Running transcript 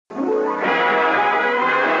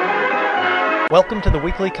Welcome to the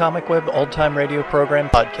weekly Comic Web Old Time Radio Program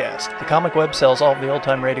podcast. The Comic Web sells all of the old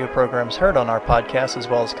time radio programs heard on our podcast, as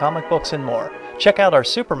well as comic books and more. Check out our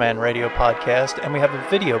Superman radio podcast, and we have a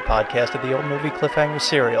video podcast of the old movie Cliffhanger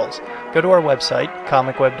serials. Go to our website,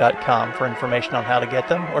 comicweb.com, for information on how to get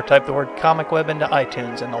them, or type the word Comic Web into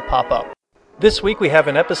iTunes and they'll pop up. This week we have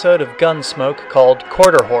an episode of Gunsmoke called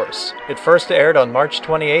Quarter Horse. It first aired on March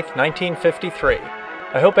 28, 1953.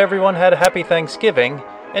 I hope everyone had a happy Thanksgiving,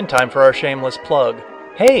 and time for our shameless plug.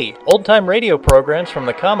 Hey, old-time radio programs from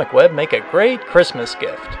the Comic Web make a great Christmas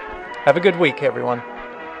gift. Have a good week, everyone.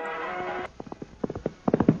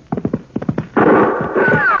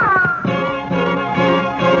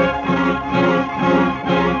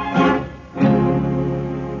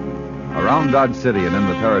 Around Dodge City and in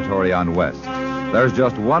the territory on West, there's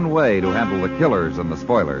just one way to handle the killers and the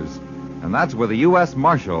spoilers, and that's with a U.S.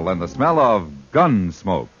 Marshal and the smell of gun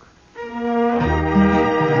smoke.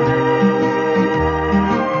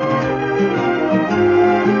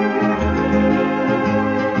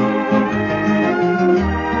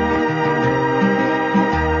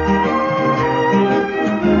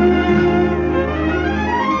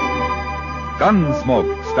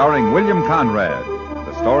 Gunsmoke, starring William Conrad.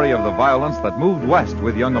 The story of the violence that moved west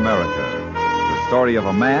with young America. The story of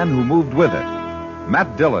a man who moved with it.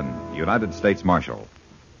 Matt Dillon, United States Marshal.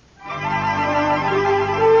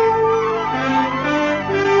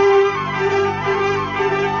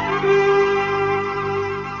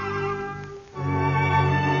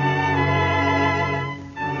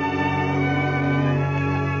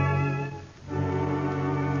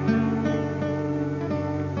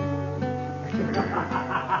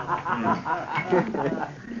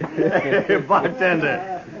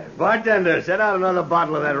 Bartender, set out another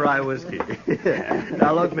bottle of that rye whiskey.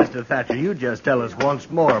 Now, look, Mr. Thatcher, you just tell us once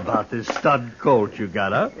more about this stud colt you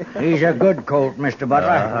got, huh? He's a good colt, Mr. Butler.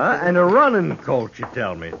 And a running colt, you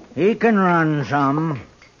tell me. He can run some.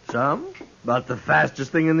 Some? About the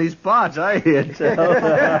fastest thing in these parts, I hear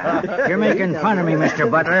tell. You're making fun of me, Mr.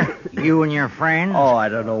 Butler. You and your friends. Oh, I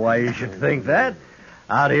don't know why you should think that.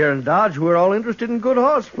 Out here in Dodge, we're all interested in good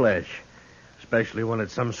horse flesh. Especially when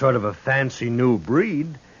it's some sort of a fancy new breed.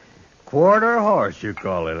 Quarter horse, you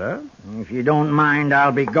call it, huh? If you don't mind,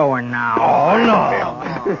 I'll be going now. Oh,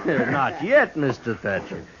 no. Not yet, Mr.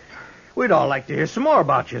 Thatcher. We'd all like to hear some more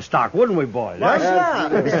about your stock, wouldn't we, boys?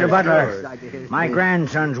 Mr. Butler, my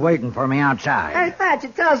grandson's waiting for me outside. Hey, Thatcher,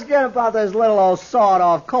 tell us again about this little old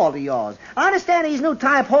sawed-off colt of yours. I understand these new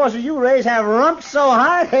type horses you raise have rumps so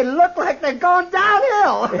high they look like they're going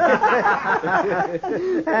downhill.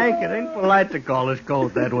 Hank, it ain't polite to call this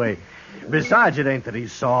colt that way. Besides, it ain't that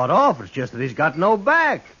he's sawed off. It's just that he's got no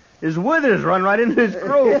back. His withers run right into his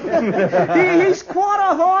croup. He's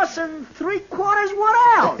quarter horse and three-quarters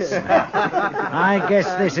what else? I guess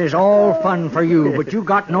this is all fun for you, but you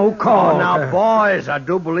got no call. Oh, now, boys, I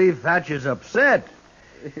do believe Thatcher's upset.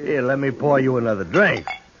 Here, let me pour you another drink.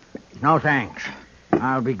 No, thanks.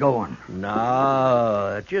 I'll be going.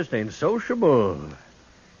 No, that just ain't sociable.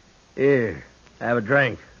 Here, have a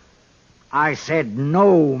drink. I said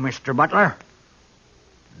no, Mr. Butler.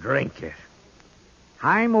 Drink it.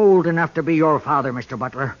 I'm old enough to be your father, Mr.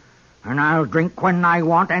 Butler, and I'll drink when I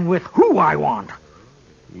want and with who I want.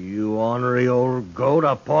 You ornery old goat,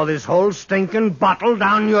 I'll pour this whole stinking bottle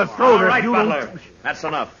down your throat. All right, Butler. That's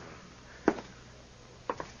enough.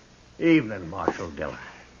 Evening, Marshal Dillon.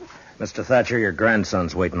 Mr. Thatcher, your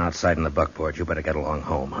grandson's waiting outside in the buckboard. You better get along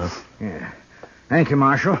home, huh? Yeah. Thank you,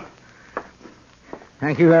 Marshal.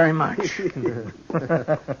 Thank you very much.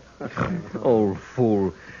 Old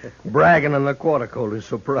fool. Bragging on the quarter colt he's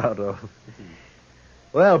so proud of.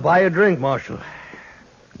 Well, buy a drink, Marshal.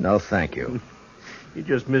 No, thank you. You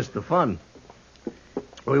just missed the fun.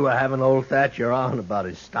 We were having old Thatcher on about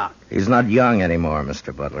his stock. He's not young anymore,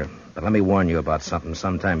 Mr. Butler. But let me warn you about something.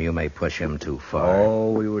 Sometime you may push him too far. Oh,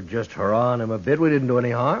 we were just hurrahing him a bit. We didn't do any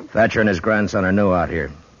harm. Thatcher and his grandson are new out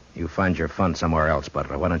here. You find your fun somewhere else,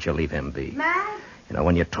 Butler. Why don't you leave him be? Matt? You know,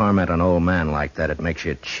 when you torment an old man like that, it makes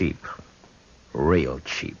you cheap. Real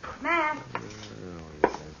cheap. Matt?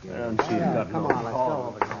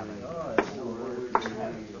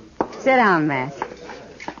 Sit down, Matt.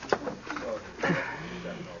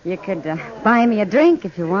 You could buy me a drink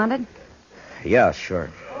if you wanted. Yeah, sure.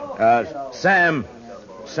 Sam,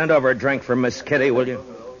 send over a drink for Miss Kitty, will you?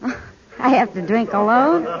 I have to drink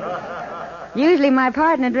alone. Usually my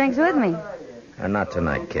partner drinks with me. Not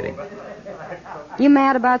tonight, Kitty. You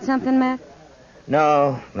mad about something, Matt?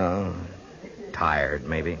 No. Tired,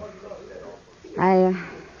 maybe. I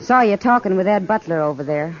saw you talking with Ed Butler over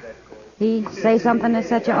there. He say something to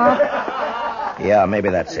set you off? Yeah, maybe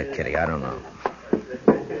that's it, Kitty. I don't know.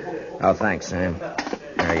 Oh, thanks, Sam.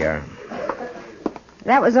 There you are.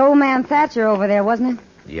 That was old man Thatcher over there, wasn't it?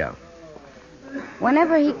 Yeah.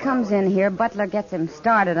 Whenever he comes in here, Butler gets him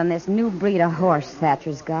started on this new breed of horse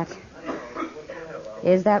Thatcher's got.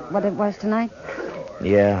 Is that what it was tonight?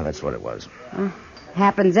 Yeah, that's what it was.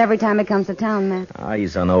 Happens every time he comes to town, Matt. Oh,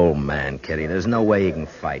 he's an old man, Kitty. There's no way he can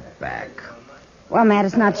fight back. Well, Matt,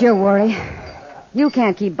 it's not your worry. You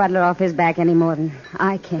can't keep Butler off his back any more than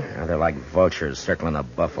I can. Yeah, they're like vultures circling a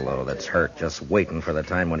buffalo that's hurt, just waiting for the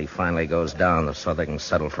time when he finally goes down so they can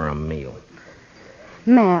settle for a meal.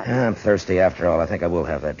 Matt. I'm thirsty after all. I think I will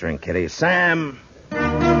have that drink, Kitty. Sam!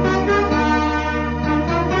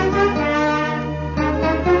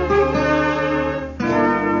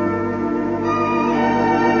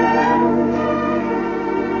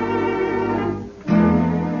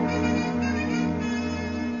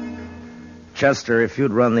 Chester, if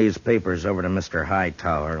you'd run these papers over to Mr.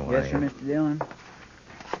 Hightower. Yes, sir, Mr. Dillon.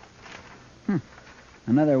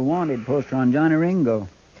 Another wanted poster on Johnny Ringo.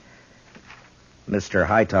 Mr.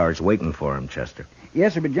 Hightower's waiting for him, Chester.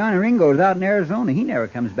 Yes, sir, but Johnny Ringo's out in Arizona. He never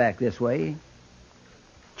comes back this way.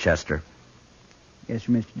 Chester. Yes,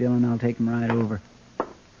 sir, Mr. Dillon. I'll take him right over.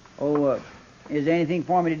 Oh, is there anything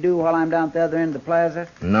for me to do while I'm down at the other end of the plaza?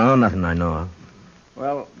 No, nothing I know of.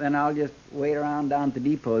 Well, then I'll just wait around down at the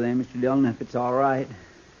depot then, Mr. Dillon, if it's all right.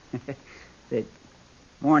 The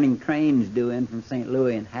morning train's due in from St.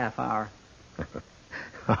 Louis in half hour.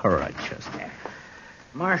 All right, Chester.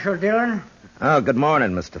 Marshal Dillon, Oh, good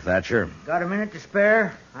morning, Mr. Thatcher. got a minute to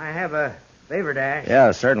spare? I have a favor to ask.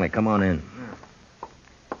 Yeah, certainly. Come on in.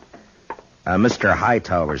 Mr.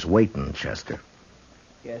 Hightower's waiting, Chester.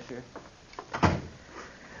 Yes, sir.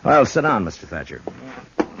 Well, sit down, Mr. Thatcher.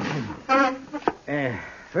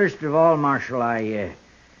 First of all, Marshal, I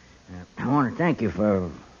want to thank you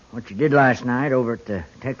for what you did last night over at the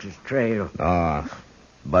Texas Trail. Oh,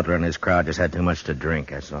 Butler and his crowd just had too much to drink,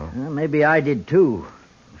 that's all. Well, maybe I did, too.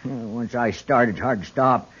 Once I start, it's hard to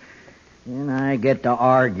stop. And I get to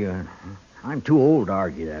arguing. I'm too old to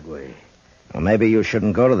argue that way. Well, maybe you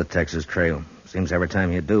shouldn't go to the Texas Trail. Seems every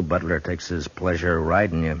time you do, Butler takes his pleasure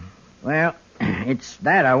riding you. Well, it's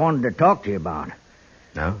that I wanted to talk to you about.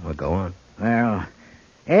 No? Well, go on. Well,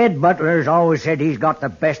 Ed Butler's always said he's got the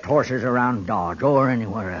best horses around Dodge or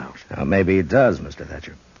anywhere else. Well, maybe he does, Mr.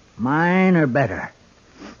 Thatcher. Mine are better.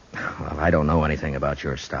 Well, I don't know anything about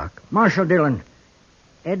your stock. Marshal Dillon,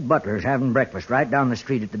 Ed Butler's having breakfast right down the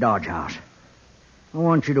street at the Dodge House. I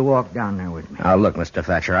want you to walk down there with me. Now, look, Mr.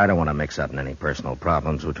 Thatcher, I don't want to mix up in any personal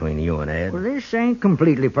problems between you and Ed. Well, this ain't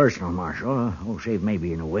completely personal, Marshal. Save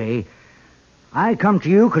maybe in a way. I come to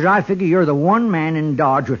you because I figure you're the one man in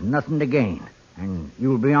Dodge with nothing to gain. And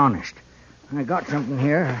you'll be honest. I got something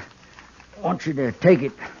here. I want you to take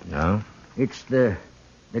it. No? It's the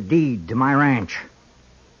deed to my ranch.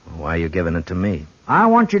 Why are you giving it to me? I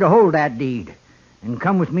want you to hold that deed and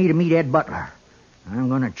come with me to meet Ed Butler. I'm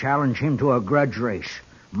going to challenge him to a grudge race.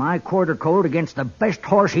 My quarter colt against the best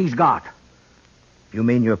horse he's got. You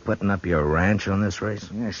mean you're putting up your ranch on this race?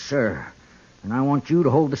 Yes, sir. And I want you to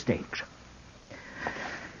hold the stakes.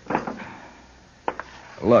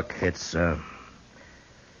 Look, it's no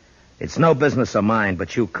business of mine,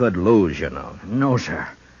 but you could lose, you know. No, sir.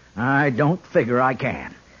 I don't figure I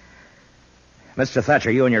can. Mr.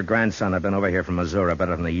 Thatcher, you and your grandson have been over here from Missouri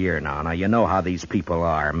better than a year now. Now, you know how these people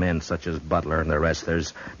are, men such as Butler and the rest.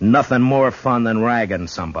 There's nothing more fun than ragging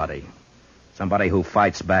somebody. Somebody who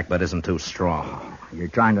fights back but isn't too strong. You're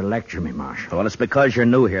trying to lecture me, Marshal. Well, it's because you're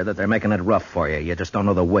new here that they're making it rough for you. You just don't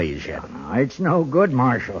know the ways yet. No, it's no good,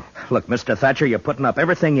 Marshal. Look, Mr. Thatcher, you're putting up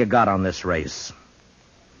everything you got on this race.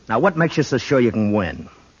 Now, what makes you so sure you can win?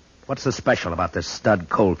 What's so special about this stud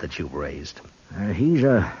colt that you've raised? He's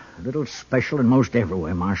a little special in most every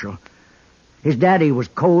way, Marshal. His daddy was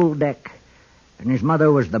Cold Deck, and his mother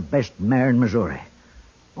was the best mare in Missouri.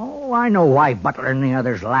 Oh, I know why Butler and the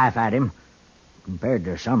others laugh at him. Compared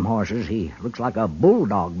to some horses, he looks like a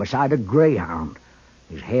bulldog beside a greyhound.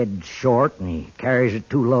 His head's short, and he carries it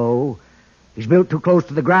too low. He's built too close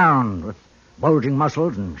to the ground, with bulging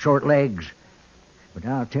muscles and short legs. But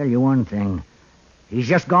I'll tell you one thing. He's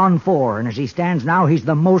just gone 4, and as he stands now, he's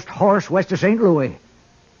the most horse west of St. Louis.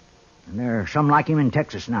 And there are some like him in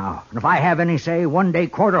Texas now. And if I have any say, one day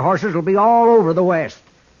quarter horses will be all over the West.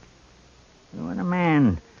 When a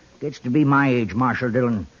man gets to be my age, Marshal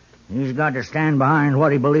Dillon, he's got to stand behind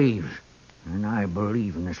what he believes. And I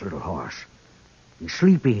believe in this little horse. He's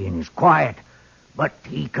sleepy and he's quiet, but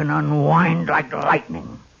he can unwind like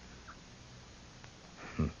lightning.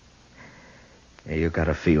 Yeah, you got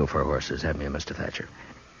a feel for horses, haven't you, Mr. Thatcher?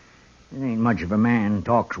 It ain't much of a man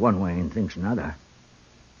talks one way and thinks another.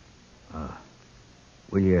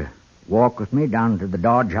 Will you walk with me down to the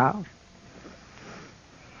Dodge house?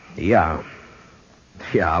 Yeah.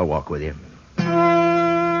 Yeah, I'll walk with you.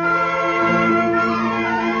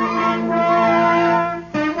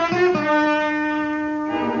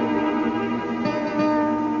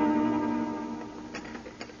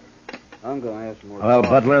 I'm going to ask more. Well,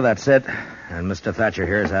 Butler, that's it. And Mr. Thatcher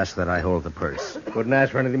here has asked that I hold the purse. Couldn't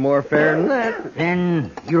ask for anything more fair than that.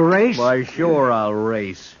 Then you race? Why, sure I'll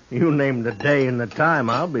race. You name the day and the time,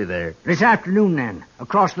 I'll be there. This afternoon, then,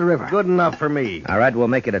 across the river. Good enough for me. All right, we'll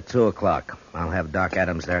make it at 2 o'clock. I'll have Doc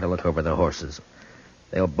Adams there to look over the horses.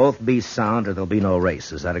 They'll both be sound or there'll be no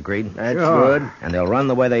race. Is that agreed? That's Sure. good. And they'll run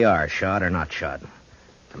the way they are, shod or not shod.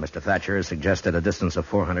 And Mr. Thatcher has suggested a distance of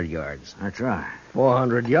 400 yards. That's right.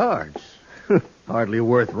 400 yards. Hardly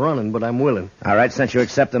worth running, but I'm willing. All right, since you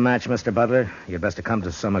accept the match, Mr. Butler, you'd best to come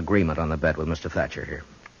to some agreement on the bet with Mr. Thatcher here.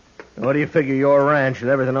 What do you figure your ranch with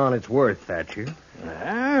everything on it's worth, Thatcher?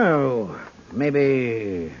 Oh,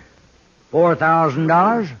 maybe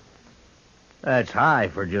 $4,000? That's high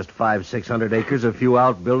for just 500-600 acres, a few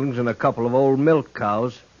outbuildings, and a couple of old milk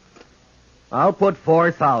cows. I'll put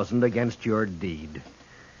 4,000 against your deed.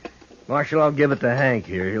 Marshal, I'll give it to Hank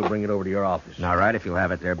here. He'll bring it over to your office. All right, if you'll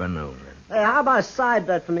have it there by noon. Hey, how about a side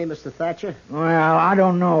bet for me, Mr. Thatcher? Well, I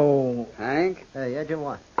don't know. Hank, Hey, yeah, Jim,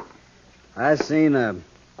 what? I seen a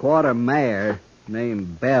quarter mare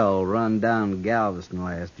named Bell run down Galveston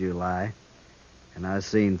last July. And I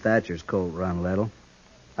seen Thatcher's colt run a little.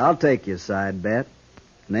 I'll take your side bet.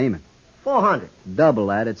 Name it. 400. Double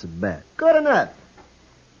that, it's a bet. Good enough.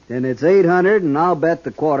 Then it's 800, and I'll bet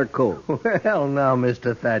the quarter colt. Well, now,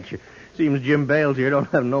 Mr. Thatcher. Seems Jim Bales here don't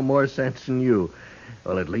have no more sense than you.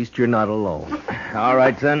 Well, at least you're not alone. All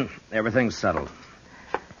right, then. Everything's settled.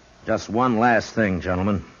 Just one last thing,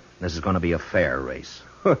 gentlemen. This is going to be a fair race.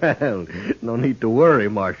 Well, no need to worry,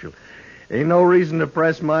 Marshal. Ain't no reason to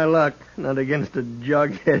press my luck. Not against a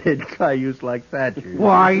jug-headed cayuse like Thatcher.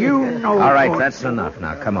 Why, you know... All right, that's enough.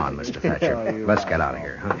 Now, come on, Mr. Thatcher. Let's get out of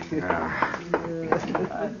here, huh?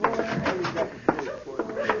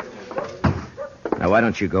 Now, why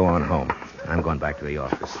don't you go on home? I'm going back to the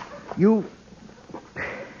office. You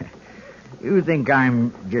think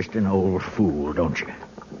I'm just an old fool, don't you?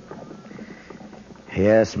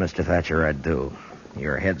 Yes, Mr. Thatcher, I do.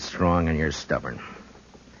 You're headstrong and you're stubborn.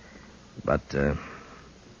 But, good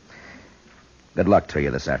luck to you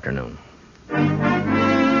this afternoon.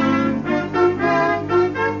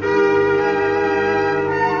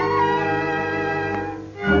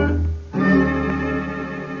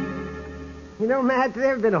 You know, Matt,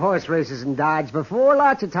 there have been horse races in Dodge before,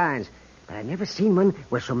 lots of times. But I never seen one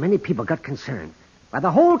where so many people got concerned. Why,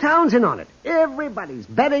 the whole town's in on it. Everybody's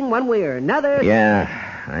betting one way or another.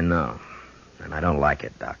 Yeah, I know. And I don't like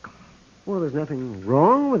it, Doc. Well, there's nothing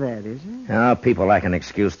wrong with that, is there? Now, people like an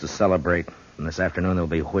excuse to celebrate. And this afternoon there'll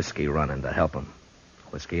be whiskey running to help them.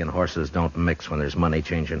 Whiskey and horses don't mix when there's money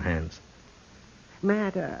changing hands.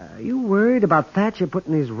 Matt, are you worried about Thatcher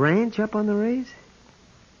putting his ranch up on the race?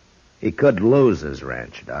 He could lose his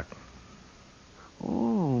ranch, Doc. Oh,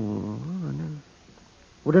 no.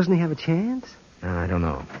 Well, doesn't he have a chance? I don't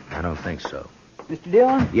know. I don't think so. Mr.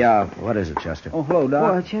 Dillon? Yeah, what is it, Chester? Oh, hello, Doc.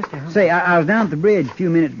 Well, Chester, huh? Say, I was down at the bridge a few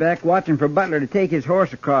minutes back watching for Butler to take his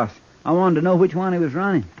horse across. I wanted to know which one he was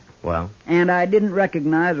running. Well? And I didn't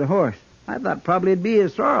recognize the horse. I thought probably it'd be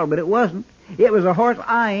his sorrel, but it wasn't. It was a horse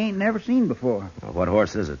I ain't never seen before. Well, what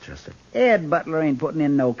horse is it, Chester? Ed Butler ain't putting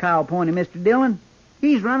in no cow pony, Mr. Dillon.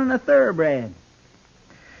 He's running a thoroughbred.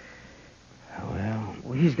 Well,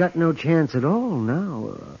 Well, he's got no chance at all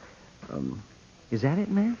now. Is that it,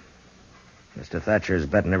 man? Mr. Thatcher's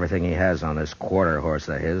betting everything he has on this quarter horse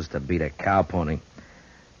of his to beat a cow pony.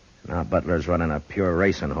 Now Butler's running a pure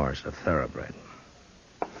racing horse, a thoroughbred.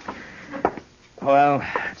 Well,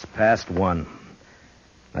 it's past 1.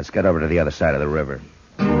 Let's get over to the other side of the river.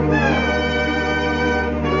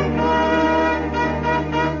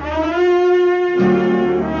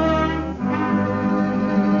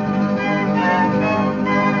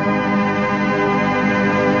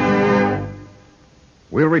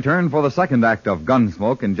 We'll return for the second act of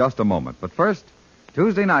Gunsmoke in just a moment. But first,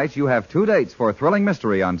 Tuesday nights you have 2 dates for Thrilling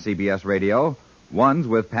Mystery on CBS Radio. One's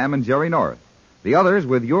with Pam and Jerry North. The other's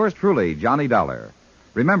with yours truly, Johnny Dollar.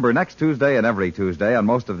 Remember, next Tuesday and every Tuesday on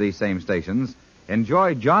most of these same stations,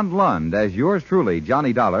 enjoy John Lund as yours truly,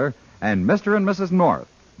 Johnny Dollar, and Mr. and Mrs. North,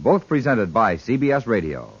 both presented by CBS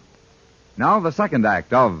Radio. Now the second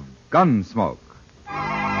act of Gunsmoke.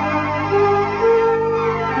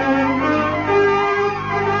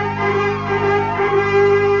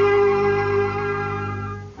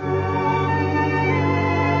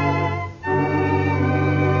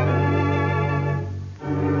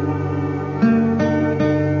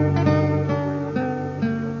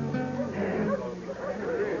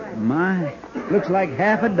 looks like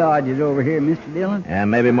half a Dodge is over here, Mr. Dillon. Yeah,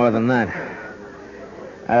 maybe more than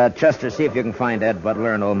that. Chester, see if you can find Ed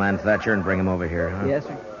Butler and old man Thatcher and bring him over here. Huh? Yes,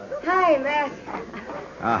 sir. Hi, Matt.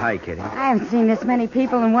 Hi, Kitty. I haven't seen this many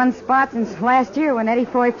people in one spot since last year when Eddie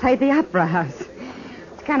Foy played the Opera House.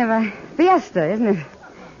 It's kind of a fiesta, isn't it?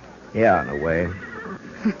 Yeah, in a way.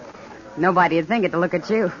 Nobody'd think it to look at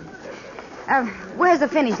you. Where's the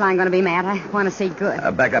finish line going to be, Matt? I want to see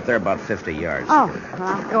good. Back up there about 50 yards. Oh, well,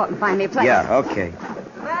 I'll go up and find me a place. Yeah, okay.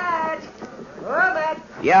 Matt! Oh, Matt!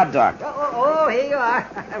 Yeah, Doc. Oh, here you are.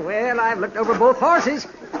 Well, I've looked over both horses.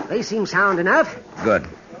 They seem sound enough. Good.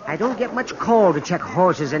 I don't get much call to check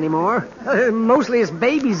horses anymore. Mostly it's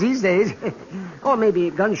babies these days. Or maybe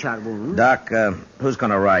a gunshot wound. Doc, who's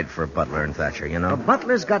going to ride for Butler and Thatcher, you know?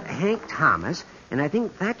 Butler's got Hank Thomas, and I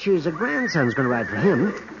think Thatcher's a grandson's going to ride for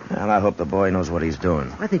him. Well, I hope the boy knows what he's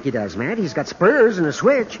doing. I think he does, Matt. He's got spurs and a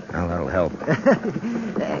switch. Well, that'll help.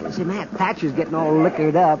 See, Matt, Thatcher's getting all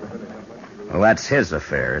liquored up. Well, that's his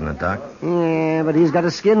affair, isn't it, Doc? Yeah, but he's got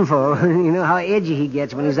a skin full. You know how edgy he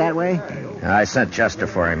gets when he's that way? I sent Chester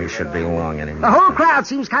for him. He should be along any minute. The whole crowd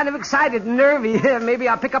seems kind of excited and nervy. Maybe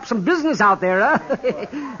I'll pick up some business out there,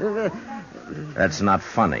 huh? That's not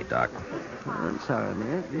funny, Doc. I'm sorry,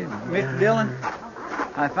 Matt. Mr. Dillon,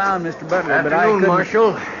 I found Mr. Butler, but I Afternoon, couldn't...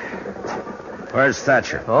 Marshal. Where's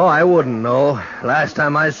Thatcher? Oh, I wouldn't know. Last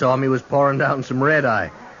time I saw him, he was pouring down some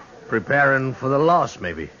red-eye. Preparing for the loss,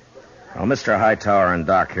 maybe. Well, Mr. Hightower and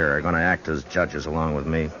Doc here are going to act as judges along with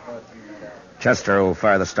me. Chester will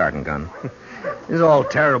fire the starting gun. It's all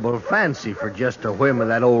terrible fancy for just a whim of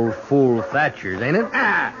that old fool Thatcher's, ain't it?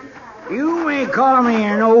 You may call me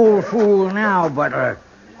an old fool now, Butler,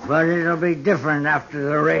 but it'll be different after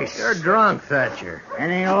the race. You're drunk, Thatcher.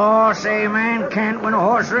 Any law say a man can't win a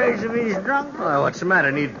horse race if he's drunk? Oh, what's the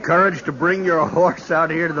matter? Need courage to bring your horse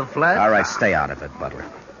out here to the flat? All right, stay out of it, Butler.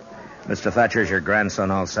 Mr. Thatcher's your grandson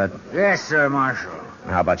all set? Yes, sir, Marshal.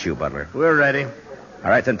 How about you, Butler? We're ready. All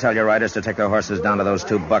right, then tell your riders to take their horses down to those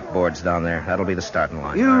two buckboards down there. That'll be the starting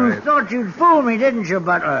line. You thought you'd fool me, didn't you,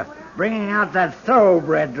 Butler? Bringing out that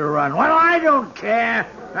thoroughbred to run. Well, I don't care.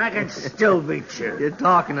 I can still beat you. You're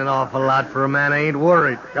talking an awful lot for a man. I ain't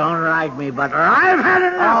worried. Don't ride me, Butler. I've had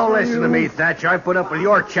enough. Oh, listen to me, Thatcher. I put up with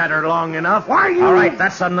your chatter long enough. Why you... All right,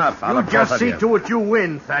 that's enough. I'll You have just both of see you. to it you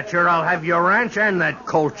win, Thatcher. I'll have your ranch and that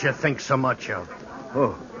colt you think so much of.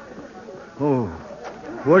 Oh,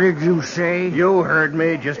 what did you say? You heard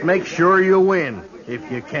me. Just make sure you win, if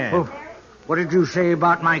you can. Oh, what did you say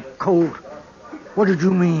about my colt? What did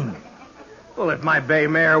you mean? Well, if my bay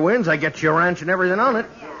mare wins, I get your ranch and everything on it.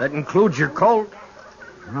 That includes your colt.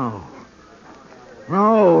 No,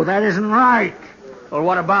 that isn't right. Well,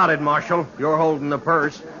 what about it, Marshal? You're holding the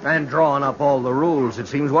purse and drawing up all the rules, it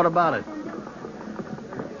seems. What about it?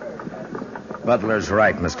 Butler's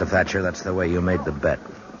right, Mr. Thatcher. That's the way you made the bet.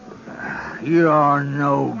 You're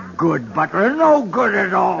no good, Butler. No good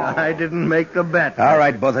at all. I didn't make the bet. All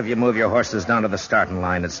right, both of you move your horses down to the starting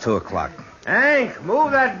line. It's 2:00. Hank,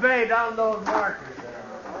 move that bay down those markers.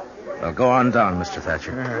 Well, go on down, Mr.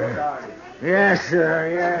 Thatcher. Yes, sir,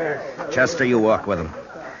 yes. Chester, you walk with him.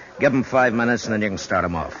 Give him 5 minutes, and then you can start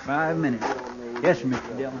him off. 5 minutes. Yes,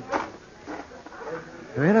 Mr. Dillon.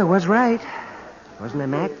 Well, I was right. Wasn't I,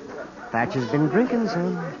 Matt? Thatcher's been drinking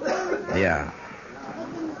some. Yeah.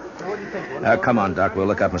 Come on, Doc. We'll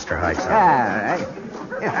look up Mr. Hightower.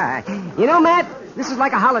 All right. You know, Matt, this is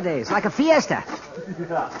like a holiday. It's like a fiesta.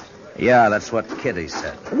 Yeah, that's what Kitty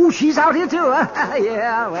said. Ooh, she's out here, too, huh?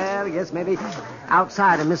 Yeah, well, I guess maybe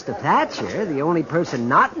outside of Mr. Thatcher, the only person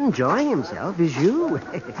not enjoying himself is you.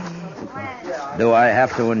 Do I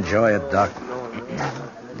have to enjoy it, Doc?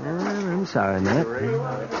 I'm sorry, Matt.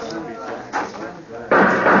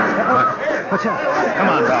 What's up? Come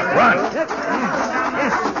on, Doc. Run!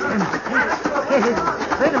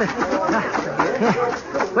 Wait a minute.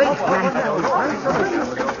 Wait.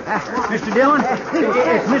 Mr. Dillon,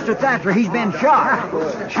 it's Mr. Thatcher. He's been shot.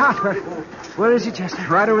 Shot? Where is he, Chester?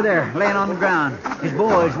 Right over there, laying on the ground. His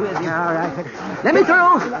boy's with him. All right. Let me through.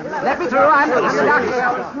 I'm the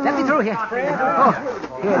doctor. Let me through here.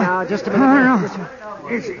 Oh, here now, just a minute. No.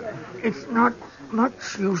 It's not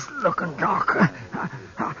much use looking, Doc.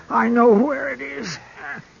 I know where it is.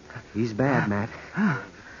 He's bad, Matt.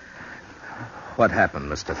 What happened,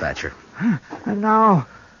 Mr. Thatcher? And now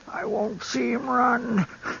I won't see him run.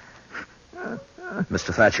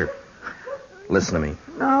 Mr. Thatcher, listen to me.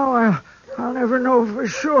 Now I'll never know for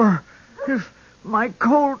sure if my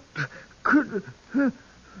colt could...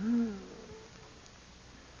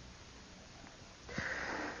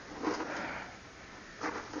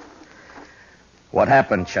 What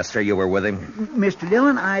happened, Chester? You were with him? Mr.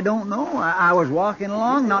 Dillon, I don't know. I was walking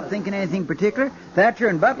along, not thinking anything particular. Thatcher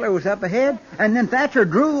and Butler was up ahead, and then Thatcher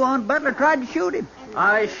drew on Butler, tried to shoot him.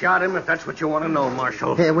 I shot him, if that's what you want to know,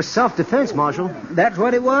 Marshal. It was self-defense, Marshal. That's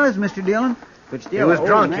what it was, Mr. Dillon. But still, He was old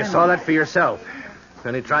drunk. man You saw that for yourself.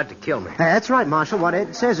 And he tried to kill me. That's right, Marshal. What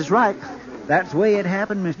Ed says is right. That's the way it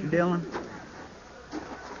happened, Mr. Dillon.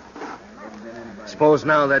 Suppose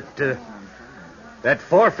now that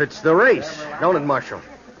forfeits the race, don't it, Marshal?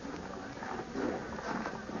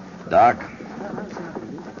 Doc,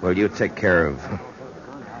 will you take care of...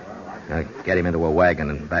 get him into a wagon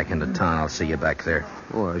and back into town. I'll see you back there.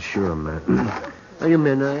 Oh, sure, man. Now, you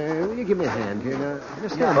men, will you give me a hand here? Now,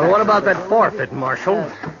 just get him Well, back. what about that forfeit,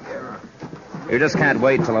 Marshal? You just can't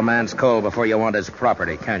wait till a man's cold before you want his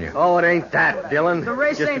property, can you? Oh, it ain't that, Dillon. The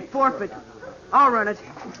race ain't forfeit. I'll run it.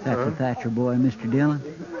 That's a Thatcher boy, Mr. Dillon.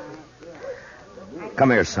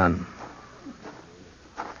 Come here, son.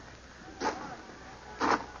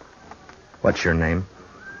 What's your name?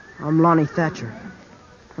 I'm Lonnie Thatcher.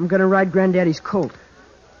 I'm going to ride Granddaddy's colt.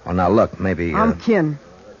 Well, now, look, maybe... I'm Kin.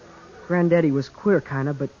 Granddaddy was queer, kind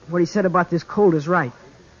of, but what he said about this colt is right.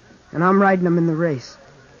 And I'm riding him in the race.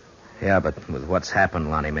 Yeah, but with what's happened,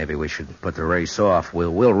 Lonnie, maybe we should put the race off.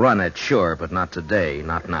 We'll run it, sure, but not today,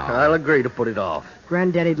 not now. I'll agree to put it off.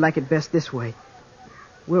 Granddaddy'd like it best this way.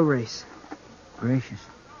 We'll race. Gracious.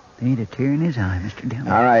 There ain't a tear in his eye, Mr. Dillon.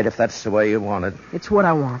 All right, if that's the way you want it. It's what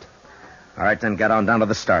I want. All right, then get on down to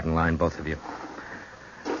the starting line, both of you.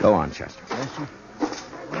 Go on, Chester. Yes, sir.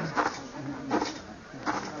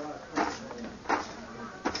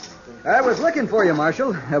 I was looking for you,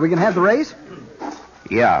 Marshal. Are we going to have the race?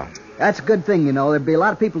 Yeah, That's a good thing, you know. There'd be a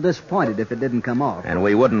lot of people disappointed if it didn't come off. and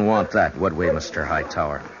we wouldn't want that, would we, Mr.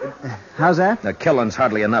 Hightower? How's that? The killing's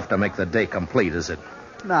hardly enough to make the day complete, is it?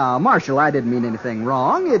 No, Marshal, I didn't mean anything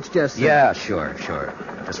wrong. It's just... Yeah, sure.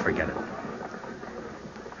 Just forget it.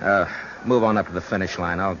 Move on up to the finish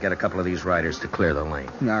line. I'll get a couple of these riders to clear the lane.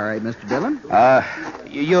 All right, Mr. Dillon.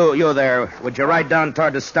 You there. Would you ride down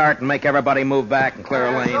toward the start and make everybody move back and clear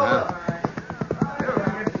a lane, huh?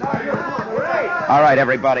 All right,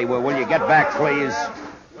 everybody. Well, will you get back, please?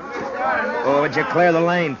 Oh, would you clear the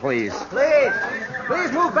lane, please? Please.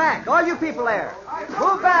 Please move back. All you people there.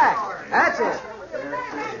 Move back. That's it.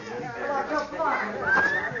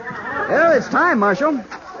 Well, it's time, Marshal.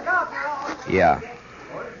 Yeah.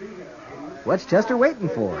 What's Chester waiting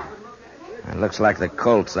for? It looks like the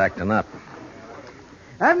colt's acting up.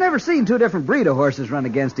 I've never seen two different breed of horses run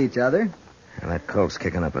against each other. And that colt's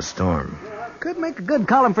kicking up a storm. Could make a good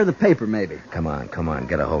column for the paper, maybe. Come on.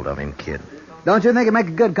 Get a hold of him, kid. Don't you think it'd make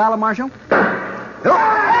a good column, Marshal? There they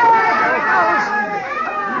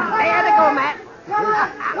go, Matt.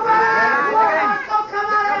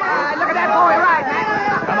 Look at that boy ride,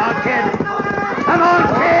 Matt. Come on, kid. Come on,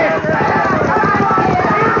 kid.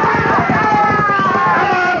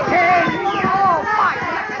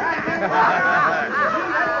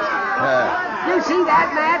 You see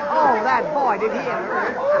that, Matt? Oh, that boy, did he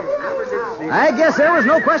ever. I guess there was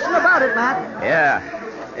no question about it, Matt. Yeah.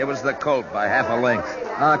 It was the colt by half a length.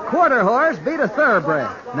 A quarter horse beat a thoroughbred.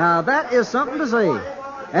 Now, that is something to see.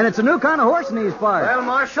 And it's a new kind of horse in these parts. Well,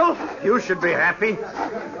 Marshal, you should be happy.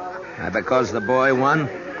 Because the boy won?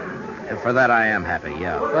 And for that I am happy,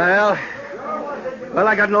 yeah. Well,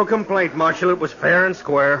 I got no complaint, Marshal. It was fair and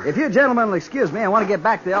square. If you gentlemen will excuse me, I want to get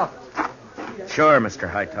back to the office. Sure, Mr.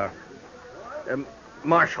 Hightower.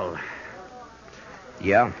 Marshal.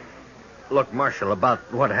 Yeah? Look, Marshal, about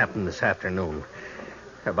what happened this afternoon.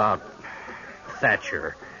 About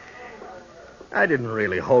Thatcher. I didn't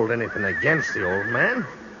really hold anything against the old man.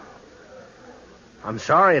 I'm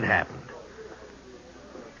sorry it happened.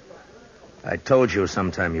 I told you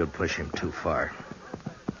sometime you'd push him too far.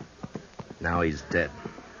 Now he's dead.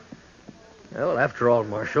 Well, after all,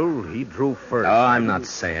 Marshal, he drew first. Oh, I'm not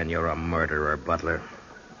saying you're a murderer, Butler.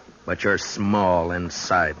 But you're small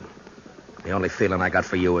inside. The only feeling I got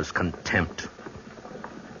for you is contempt.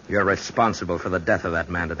 You're responsible for the death of that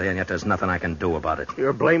man today, and yet there's nothing I can do about it.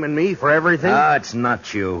 You're blaming me for everything? It's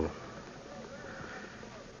not you.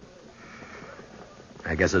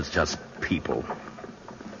 I guess it's just people.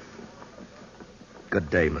 Good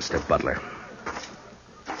day, Mr. Butler.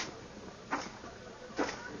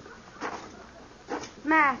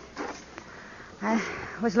 Matt, I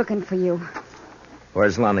was looking for you.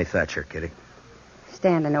 Where's Lonnie Thatcher, Kitty?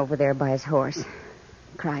 Standing over there by his horse,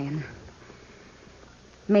 crying.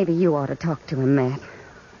 Maybe you ought to talk to him, Matt.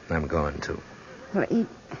 I'm going to. Well,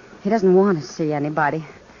 he doesn't want to see anybody.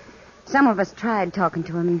 Some of us tried talking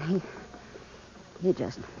to him, and he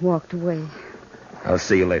just walked away. I'll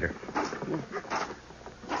see you later.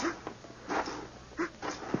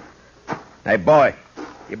 Hey, boy,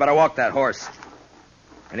 you better walk that horse.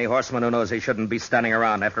 Any horseman who knows he shouldn't be standing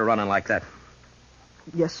around after running like that.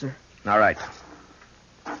 Yes, sir. All right.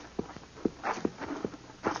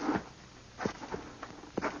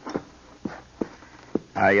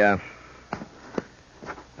 I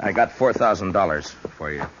got $4,000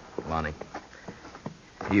 for you, Lonnie.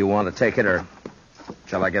 You want to take it, or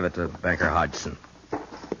shall I give it to Banker Hodgson?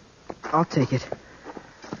 I'll take it.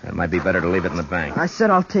 It might be better to leave it in the bank. I said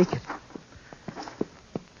I'll take it.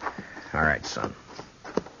 All right, son.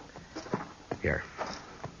 Here.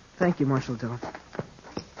 Thank you, Marshal Dillon.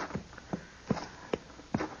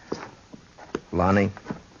 Lonnie,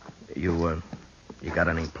 you got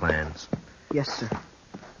any plans? Yes, sir.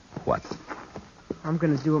 What? I'm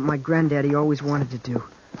going to do what my granddaddy always wanted to do.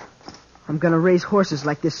 I'm going to raise horses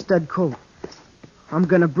like this stud colt. I'm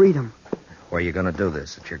going to breed them. Where are you going to do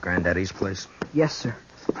this? At your granddaddy's place? Yes, sir.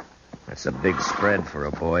 That's a big spread for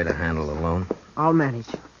a boy to handle alone. I'll manage.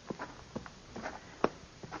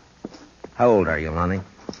 How old are you, Lonnie?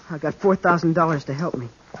 I got $4,000 to help me.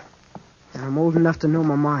 And I'm old enough to know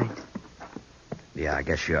my mind. Yeah, I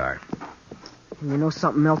guess you are. And you know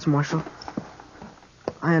something else, Marshal?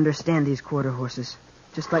 I understand these quarter horses,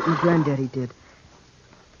 just like my granddaddy did.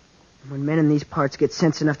 When men in these parts get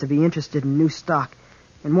sense enough to be interested in new stock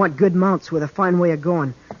and want good mounts with a fine way of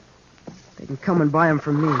going, they can come and buy them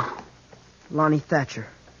from me, Lonnie Thatcher.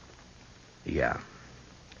 Yeah.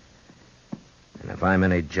 And if I'm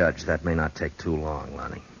any judge, that may not take too long,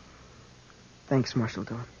 Lonnie. Thanks, Marshal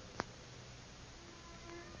Dillon.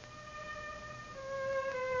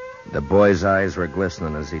 The boy's eyes were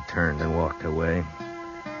glistening as he turned and walked away,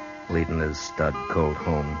 leading his stud colt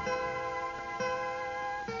home.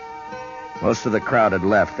 Most of the crowd had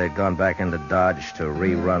left. They'd gone back into Dodge to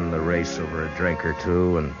rerun the race over a drink or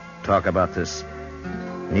two and talk about this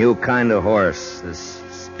new kind of horse, this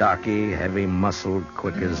stocky, heavy-muscled,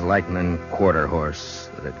 quick-as-lightning quarter horse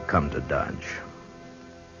that had come to Dodge.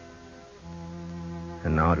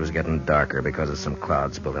 And now it was getting darker because of some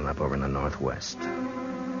clouds building up over in the northwest.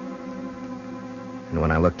 And when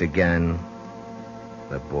I looked again,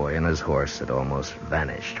 the boy and his horse had almost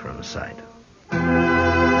vanished from sight.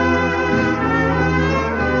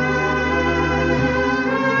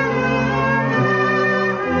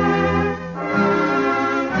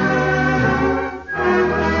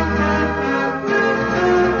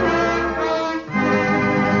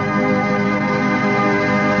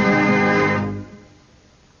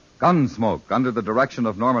 Gunsmoke, under the direction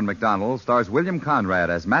of Norman Macdonald, stars William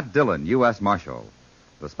Conrad as Matt Dillon, U.S. Marshal.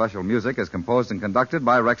 The special music is composed and conducted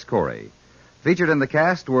by Rex Corey. Featured in the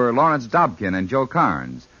cast were Lawrence Dobkin and Joe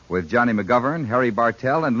Carnes, with Johnny McGovern, Harry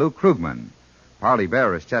Bartell, and Luke Krugman. Parley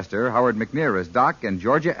Bear as Chester, Howard McNear as Doc, and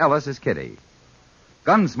Georgia Ellis as Kitty.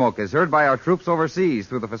 Gunsmoke is heard by our troops overseas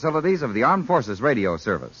through the facilities of the Armed Forces Radio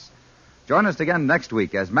Service. Join us again next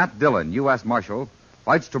week as Matt Dillon, U.S. Marshal,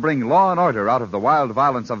 fights to bring law and order out of the wild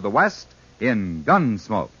violence of the West in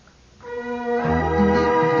Gunsmoke.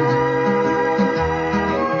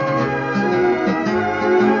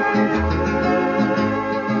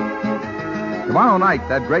 Tomorrow night,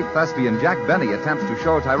 that great thespian Jack Benny attempts to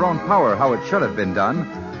show Tyrone Power how it should have been done,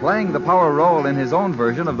 playing the Power role in his own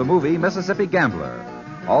version of the movie Mississippi Gambler.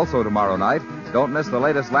 Also tomorrow night, don't miss the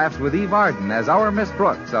latest laughs with Eve Arden as our Miss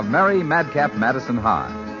Brooks of Merry Madcap Madison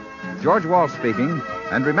High. George Walsh speaking,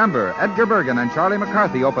 and remember, Edgar Bergen and Charlie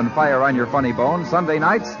McCarthy open fire on your funny bone Sunday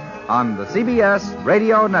nights on the CBS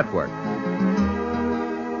Radio Network.